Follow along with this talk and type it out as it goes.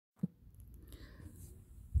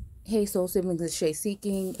Hey, soul siblings, it's Shay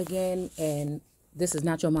Seeking again, and this is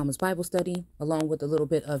Not Your Mama's Bible Study, along with a little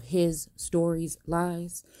bit of his stories,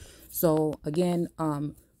 lies. So again,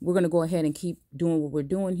 we're gonna go ahead and keep doing what we're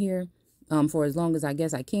doing here, for as long as I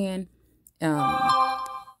guess I can.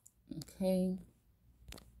 Okay.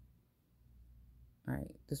 All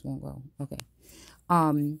right, this won't go. Okay.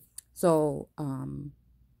 So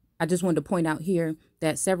I just wanted to point out here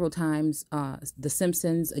that several times, The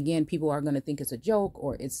Simpsons, again, people are going to think it's a joke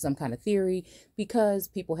or it's some kind of theory because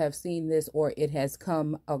people have seen this or it has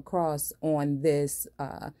come across on this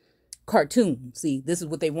cartoon. See, this is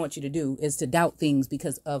what they want you to do, is to doubt things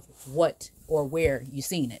because of what or where you've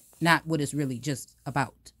seen it, not what it's really just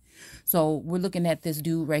about. So we're looking at this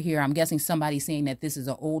dude right here. I'm guessing somebody's saying that this is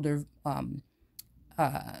an older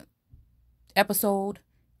episode.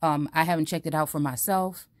 I haven't checked it out for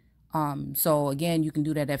myself. So again, you can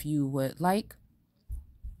do that if you would like.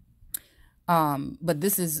 But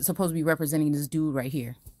this is supposed to be representing this dude right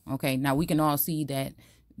here. Okay, now we can all see that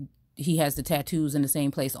he has the tattoos in the same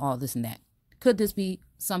place, all this and that. Could this be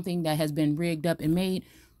something that has been rigged up and made?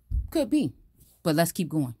 Could be, but let's keep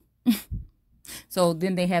going. So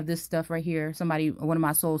then they have this stuff right here. One of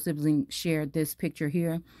my soul siblings shared this picture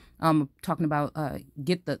here, talking about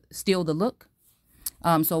steal the look.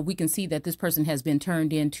 So we can see that this person has been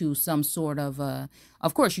turned into some sort of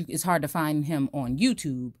course, it's hard to find him on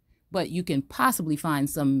YouTube, but you can possibly find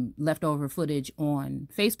some leftover footage on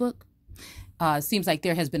Facebook. Seems like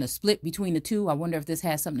there has been a split between the two. I wonder if this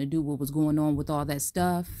has something to do with what was going on with all that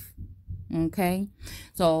stuff. Okay.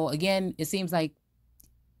 So again, it seems like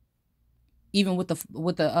even with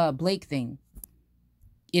the Blake thing,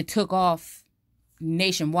 it took off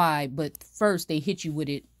nationwide, but first they hit you with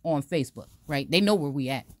it on Facebook, right? They know where we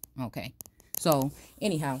at. Okay. So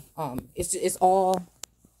anyhow, it's all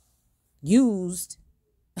used.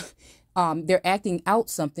 They're acting out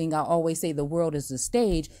something. I always say the world is a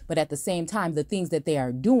stage, but at the same time, the things that they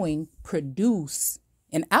are doing produce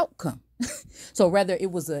an outcome. So whether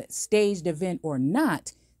it was a staged event or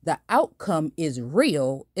not, the outcome is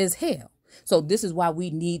real as hell. So this is why we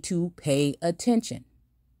need to pay attention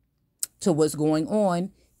to what's going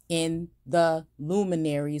on in the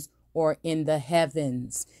luminaries or in the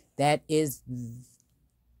heavens. That is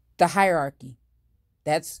the hierarchy.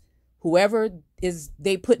 That's whoever is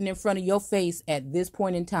they putting in front of your face at this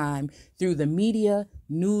point in time through the media,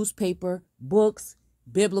 newspaper, books,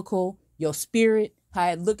 biblical, your spirit, how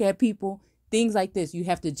I look at people, things like this. You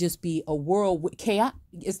have to just be a world with chaos.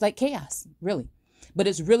 It's like chaos, really. But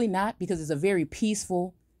it's really not, because it's a very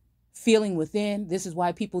peaceful feeling within. This is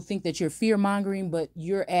why people think that you're fear mongering, but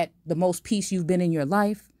you're at the most peace you've been in your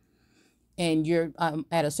life. And you're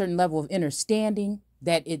at a certain level of understanding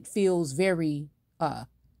that it feels very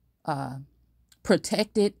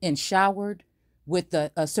protected and showered with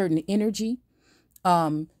a certain energy.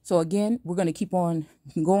 So again, we're going to keep on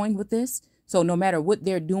going with this. So no matter what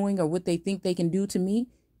they're doing or what they think they can do to me,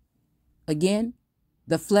 again,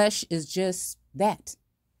 the flesh is just that.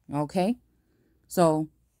 Okay. So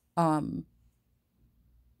we'll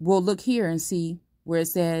look here and see where it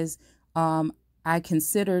says, I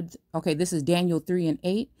considered, okay, this is Daniel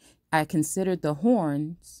 3:8. I considered the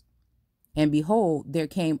horns, and behold, there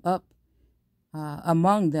came up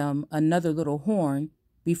among them another little horn,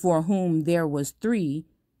 before whom there was 3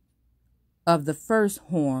 of the first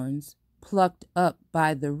horns plucked up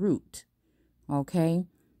by the root. Okay.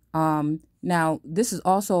 Now this is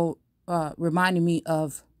also reminding me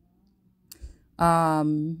of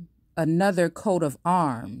another coat of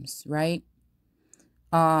arms, right?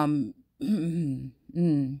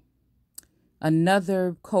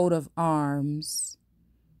 Another coat of arms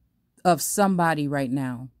of somebody right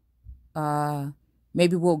now.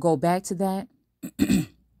 Maybe we'll go back to that.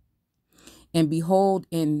 And behold,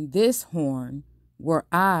 in this horn were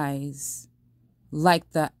eyes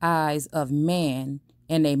like the eyes of man,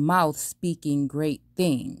 and a mouth speaking great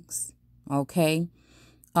things. Okay.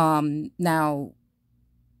 Now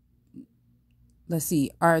let's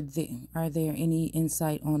see. Are there any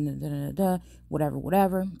insight on the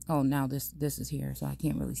whatever? Oh, now this is here, so I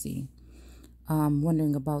can't really see.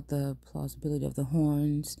 Wondering about the plausibility of the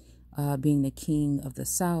horns being the king of the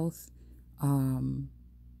south,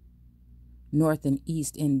 north and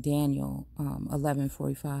east in Daniel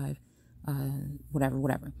 11:45,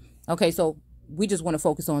 whatever. Okay, so we just want to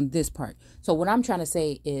focus on this part. So what I'm trying to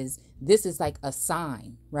say is this is like a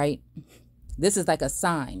sign, right? This is like a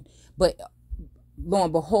sign, but lo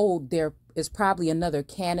and behold, there is probably another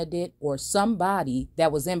candidate or somebody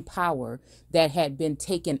that was in power that had been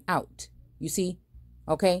taken out. You see?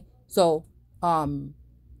 Okay. So,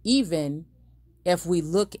 even if we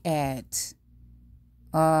look at,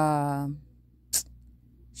 Uh,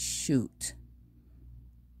 shoot.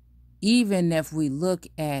 Even if we look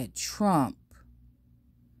at Trump,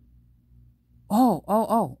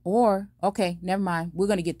 or, okay, never mind. We're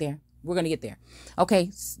going to get there. We're going to get there.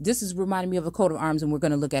 Okay, this is reminding me of a coat of arms, and we're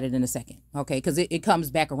going to look at it in a second, okay, because it comes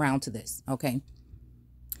back around to this, okay?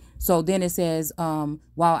 So then it says, while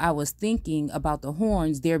I was thinking about the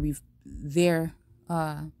horns, there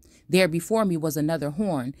before me was another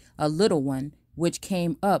horn, a little one, which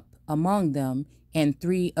came up among them, and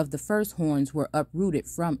 3 of the first horns were uprooted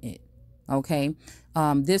from it. Okay,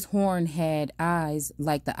 this horn had eyes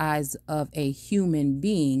like the eyes of a human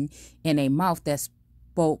being and a mouth that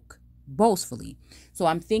spoke boastfully. So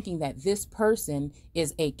I'm thinking that this person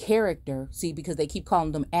is a character. See, because they keep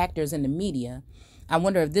calling them actors in the media. I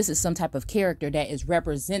wonder if this is some type of character that is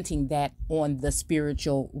representing that on the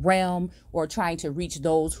spiritual realm, or trying to reach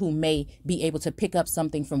those who may be able to pick up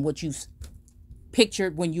something from what you've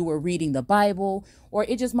pictured when you were reading the Bible, or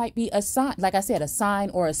it just might be a sign, like I said, a sign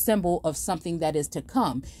or a symbol of something that is to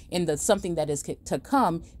come. And the something that is to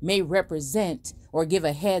come may represent or give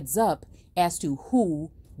a heads up as to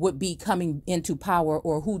who would be coming into power,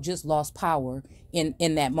 or who just lost power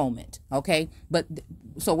in that moment. Okay, but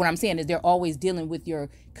so what I'm saying is they're always dealing with your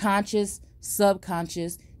conscious,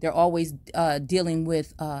 subconscious. They're always dealing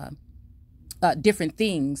with different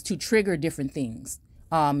things to trigger different things.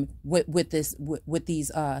 With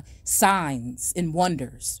these signs and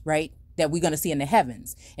wonders, right, that we're going to see in the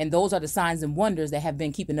heavens. And those are the signs and wonders that have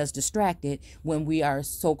been keeping us distracted when we are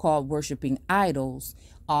so-called worshiping idols,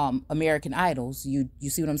 American idols. You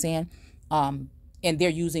see what I'm saying? And they're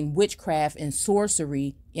using witchcraft and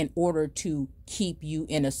sorcery in order to keep you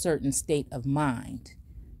in a certain state of mind.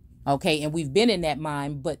 Okay, and we've been in that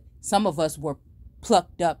mind, but some of us were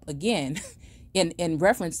plucked up again in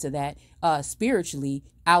reference to that, spiritually,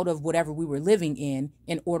 out of whatever we were living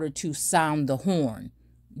in order to sound the horn.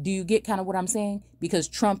 Do you get kind of what I'm saying? Because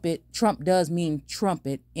Trump does mean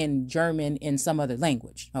trumpet in German and some other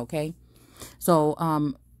language. Okay, so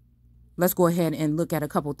let's go ahead and look at a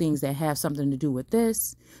couple things that have something to do with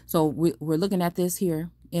this. So we're looking at this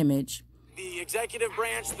here image. The executive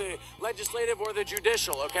branch, the legislative, or the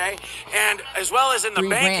judicial, okay? And as well as in the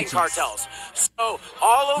banking cartels. So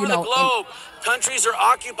all over the globe, countries are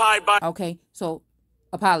occupied by... Okay, so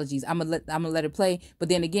apologies. I'm gonna let it play. But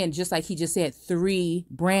then again, just like he just said, 3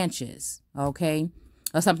 branches, okay?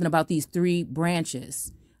 Something about these 3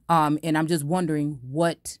 branches. And I'm just wondering,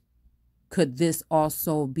 what could this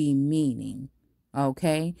also be meaning?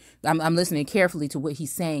 Okay? I'm listening carefully to what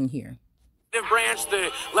he's saying here. Branch,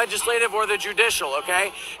 the legislative, or the judicial,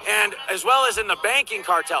 okay? And as well as in the banking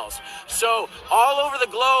cartels. So all over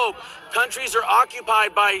the globe, countries are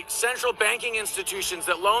occupied by central banking institutions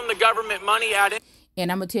that loan the government money at it. And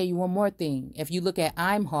I'm going to tell you one more thing. If you look at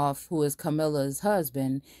Imhoff, who is Camilla's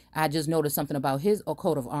husband, I just noticed something about his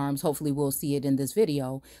coat of arms. Hopefully we'll see it in this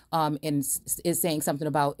video. And it's saying something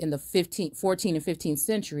about in the 14th and 15th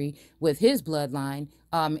century with his bloodline,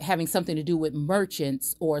 having something to do with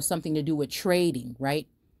merchants or something to do with trading, right?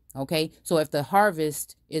 Okay. So if the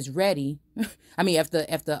harvest is ready, I mean, if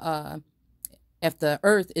the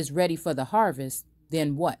earth is ready for the harvest,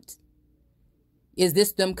 then what? Is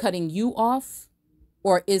this them cutting you off?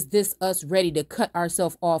 Or is this us ready to cut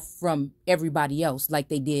ourselves off from everybody else like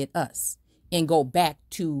they did us and go back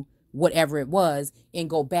to whatever it was and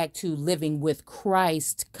go back to living with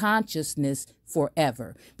Christ consciousness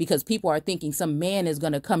forever? Because people are thinking some man is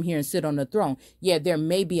going to come here and sit on the throne. Yeah, there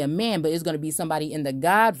may be a man, but it's going to be somebody in the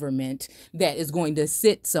government that is going to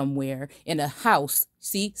sit somewhere in a house.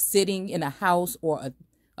 See, sitting in a house or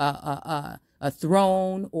a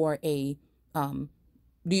throne or a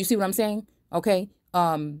do you see what I'm saying? Okay.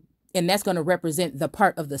 And that's going to represent the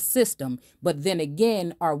part of the system. But then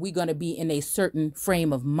again, are we going to be in a certain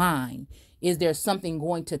frame of mind? Is there something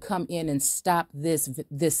going to come in and stop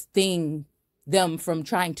this thing, them from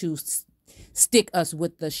trying to stick us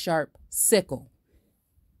with the sharp sickle?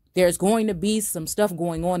 There's going to be some stuff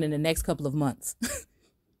going on in the next couple of months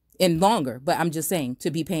and longer, but I'm just saying to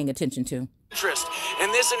be paying attention to. Interest.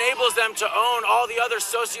 And this enables them to own all the other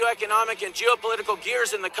socioeconomic and geopolitical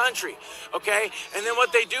gears in the country, okay? And then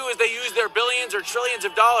what they do is they use their billions or trillions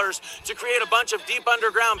of dollars to create a bunch of deep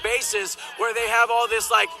underground bases where they have all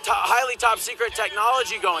this like highly top secret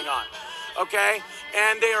technology going on, okay?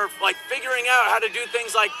 And they are like figuring out how to do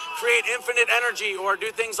things like create infinite energy or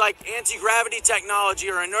do things like anti-gravity technology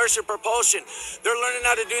or inertia propulsion. They're learning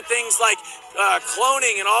how to do things like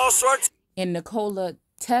cloning and all sorts. And Nikola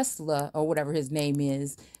Tesla, or whatever his name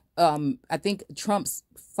is, I think Trump's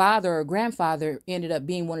father or grandfather ended up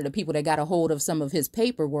being one of the people that got a hold of some of his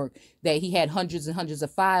paperwork, that he had hundreds and hundreds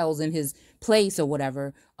of files in his place or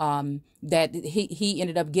whatever, that he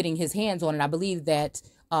ended up getting his hands on. And I believe that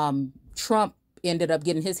Trump ended up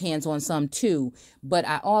getting his hands on some too. But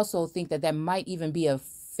I also think that that might even be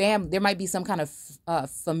there might be some kind of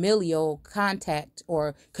familial contact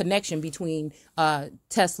or connection between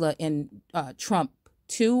Tesla and Trump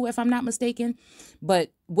too, if I'm not mistaken.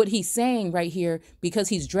 But what he's saying right here, because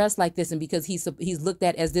he's dressed like this and because he's looked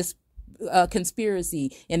at as this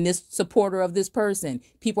conspiracy and this supporter of this person,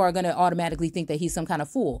 people are going to automatically think that he's some kind of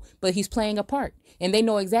fool. But he's playing a part, and they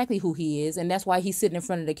know exactly who he is, and that's why he's sitting in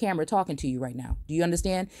front of the camera talking to you right now. Do you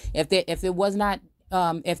understand? If it was not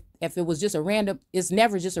if it was just a random, it's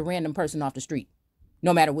never just a random person off the street,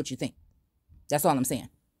 no matter what you think. That's all I'm saying.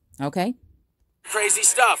 Okay? Crazy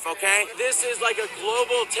stuff, okay? This is like a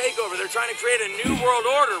global takeover. They're trying to create a new world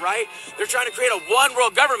order, right? They're trying to create a one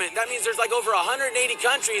world government. That means there's like over 180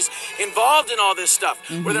 countries involved in all this stuff,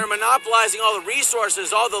 where they're monopolizing all the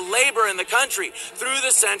resources, all the labor in the country through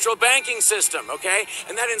the central banking system, okay?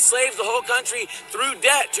 And that enslaves the whole country through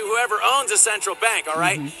debt to whoever owns a central bank, all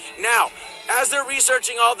right? Now, as they're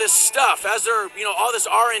researching all this stuff, as they're, all this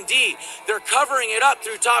R&D, they're covering it up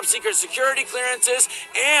through top secret security clearances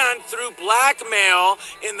and through blackmail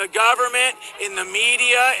in the government, in the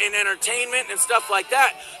media, in entertainment and stuff like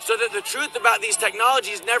that, so that the truth about these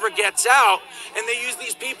technologies never gets out, and they use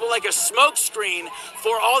these people like a smoke screen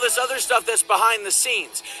for all this other stuff that's behind the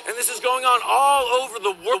scenes. And this is going on all over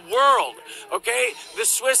the world, okay? The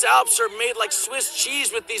Swiss Alps are made like Swiss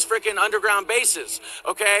cheese with these freaking underground bases,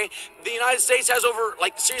 okay? The United States has over,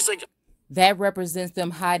 like, seriously. That represents them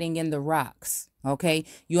hiding in the rocks. Okay,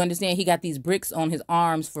 you understand? He got these bricks on his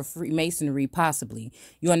arms for Freemasonry, possibly.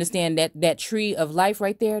 You understand that tree of life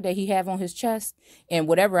right there that he have on his chest, and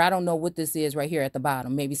whatever, I don't know what this is right here at the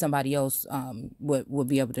bottom. Maybe somebody else would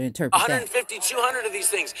be able to interpret 150, 200 of these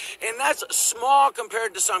things, and that's small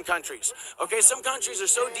compared to some countries. Okay, some countries are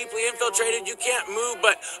so deeply infiltrated you can't move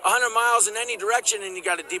but 100 miles in any direction, and you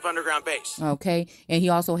got a deep underground base. Okay, and he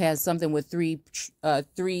also has something with three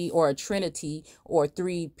or a trinity or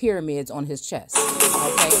 3 pyramids on his chest.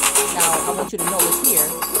 Okay, now I want you to notice here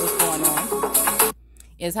what's going on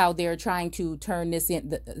is how they're trying to turn this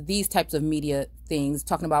in these types of media things,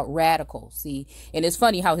 talking about radical. See, and it's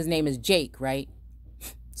funny how his name is Jake, right?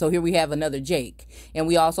 So here we have another Jake, and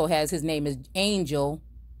we also has his name is Angel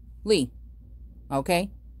Lee. Okay,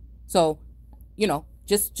 so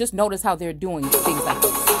just notice how they're doing things like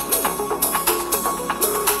this.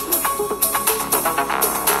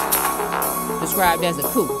 Described as a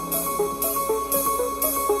coup.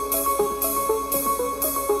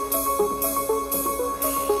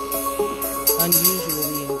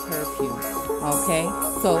 Unusually in curfew. Okay,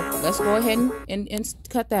 so let's go ahead and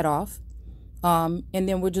cut that off. And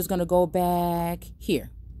then we're just going to go back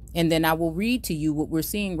here. And then I will read to you what we're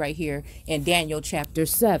seeing right here in Daniel chapter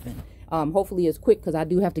 7. Hopefully it's quick because I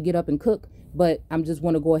do have to get up and cook. But I'm just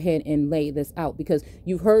want to go ahead and lay this out because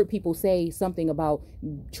you've heard people say something about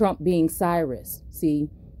Trump being Cyrus.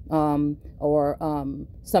 See, or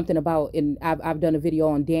something about, and I've done a video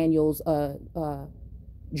on Daniel's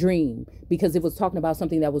dream because it was talking about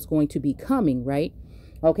something that was going to be coming, right?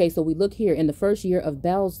 Okay, so we look here in the first year of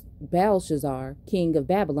Belshazzar, king of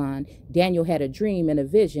Babylon. Daniel had a dream and a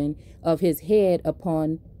vision of his head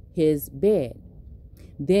upon his bed.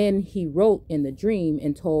 Then he wrote in the dream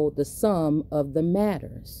and told the sum of the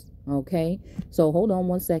matters. Okay, so hold on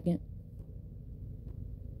one second.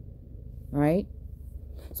 All right,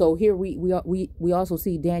 so here we also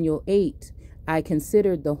see Daniel 8. I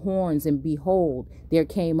considered the horns, and behold, there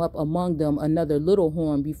came up among them another little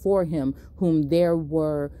horn before him, whom there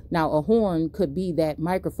were. Now, a horn could be that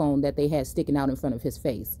microphone that they had sticking out in front of his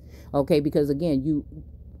face. Okay, because again, you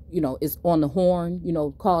it's on the horn,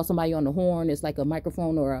 call somebody on the horn. It's like a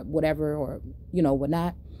microphone or a whatever, or,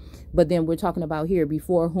 whatnot. But then we're talking about here,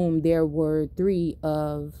 before whom there were 3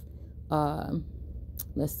 of, 3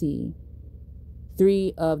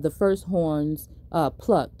 of the first horns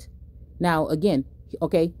plucked. Now, again,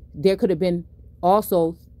 okay, there could have been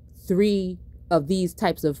also 3 of these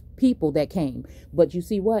types of people that came. But you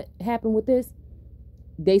see what happened with this?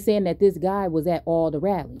 They saying that this guy was at all the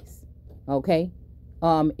rallies, okay?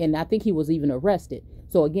 And I think he was even arrested.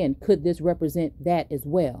 So again, could this represent that as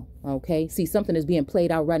well? Okay, see, something is being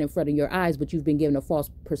played out right in front of your eyes, but you've been given a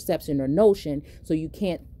false perception or notion, so you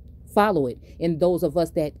can't follow it. And those of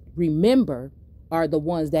us that remember are the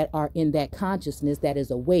ones that are in that consciousness that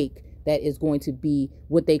is awake, that is going to be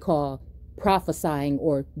what they call prophesying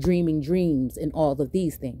or dreaming dreams and all of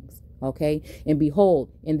these things. Okay. And behold,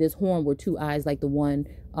 in this horn were two eyes like the one,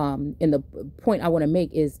 and the point I want to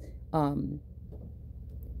make is,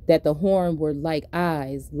 that the horn were like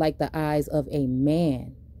the eyes of a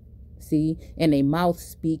man. See, and a mouth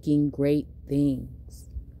speaking great things.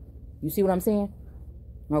 You see what I'm saying?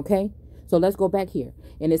 Okay. So let's go back here.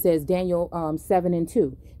 And it says Daniel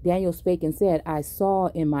 7:2. Daniel spake and said, I saw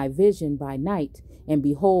in my vision by night, and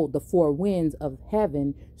behold, the four winds of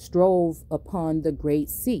heaven strove upon the great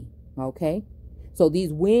sea. Okay. So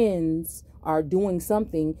these winds are doing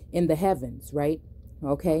something in the heavens, right?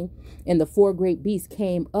 Okay. And the four great beasts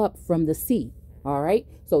came up from the sea. All right.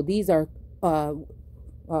 So these are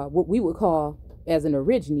what we would call, as an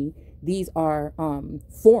origine, these are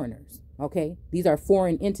foreigners. Okay. These are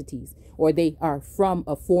foreign entities, or they are from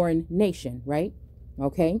a foreign nation, right?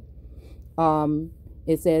 Okay.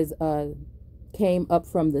 It says came up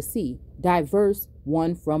from the sea, diverse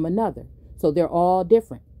one from another. So they're all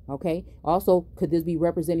different. Okay. Also, could this be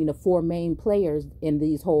representing the four main players in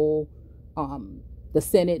these whole the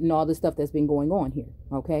Senate and all the stuff that's been going on here?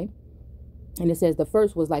 Okay. And it says the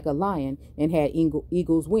first was like a lion and had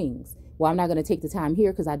eagle's wings. Well, I'm not going to take the time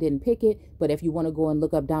here because I didn't pick it. But if you want to go and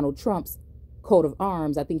look up Donald Trump's coat of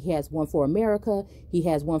arms, I think he has one for America. He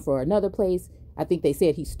has one for another place. I think they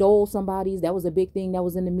said he stole somebody's. That was a big thing that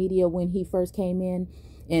was in the media when he first came in,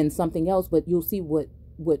 and something else. But you'll see what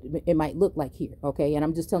it might look like here. Okay. And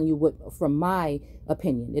I'm just telling you what, from my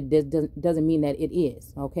opinion, it doesn't mean that it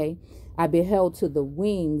is. Okay. I beheld to the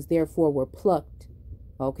wings, therefore were plucked.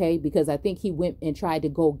 Okay, because I think he went and tried to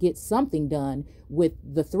go get something done with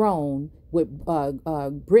the throne, with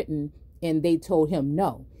Britain, and they told him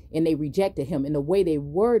no, and they rejected him. And the way they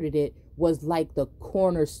worded it was like the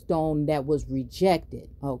cornerstone that was rejected.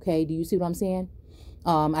 Okay, do you see what I'm saying?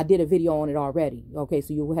 I did a video on it already. Okay,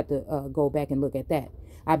 so you will have to go back and look at that.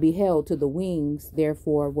 I beheld to the wings,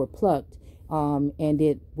 therefore were plucked, and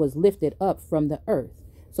it was lifted up from the earth.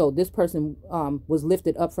 So this person was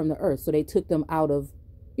lifted up from the earth. So they took them out of,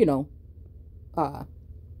 you know, a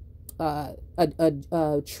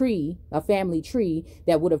tree, a family tree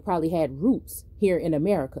that would have probably had roots here in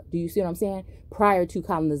America. Do you see what I'm saying? Prior to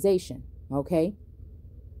colonization. Okay.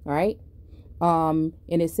 All right. And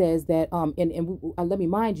it says that, let me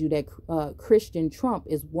mind you that Christian Trump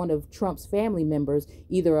is one of Trump's family members,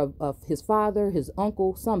 either of his father, his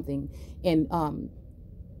uncle, something. And,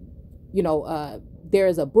 you know, there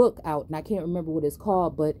is a book out, and I can't remember what it's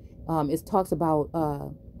called, but it talks about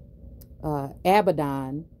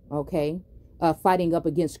Abaddon, okay, fighting up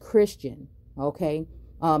against Christian, okay.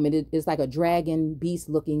 And it's like a dragon beast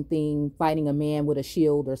looking thing fighting a man with a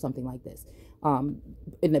shield or something like this.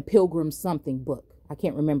 In the Pilgrim something book. I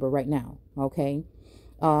can't remember right now, okay.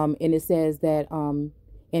 And it says that,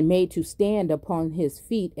 and made to stand upon his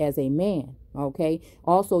feet as a man, okay.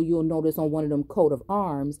 Also, you'll notice on one of them coat of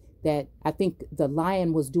arms that I think the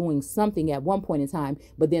lion was doing something at one point in time,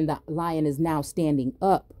 but then the lion is now standing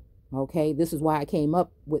up. Okay. This is why I came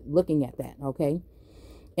up with looking at that. Okay.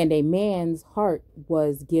 And a man's heart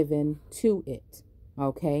was given to it.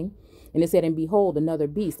 Okay. And it said, and behold, another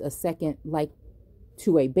beast, a second like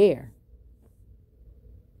to a bear.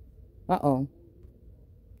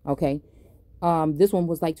 Okay. This one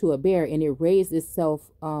was like to a bear, and it raised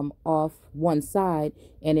itself off one side,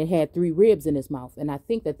 and it had 3 ribs in its mouth. And I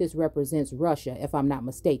think that this represents Russia, if I'm not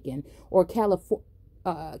mistaken, or California.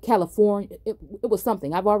 It was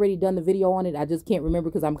something. I've already done the video on it. I just can't remember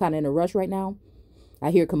because I'm kind of in a rush right now.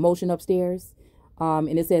 I hear commotion upstairs.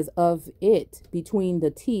 And it says of it, between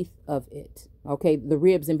the teeth of it. Okay, the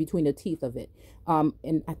ribs in between the teeth of it.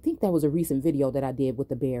 And I think that was a recent video that I did with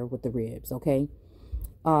the bear with the ribs. Okay.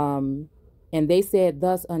 And they said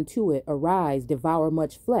thus unto it, arise, devour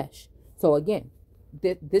much flesh. So again,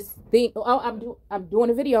 this thing, I'm doing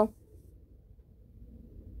a video.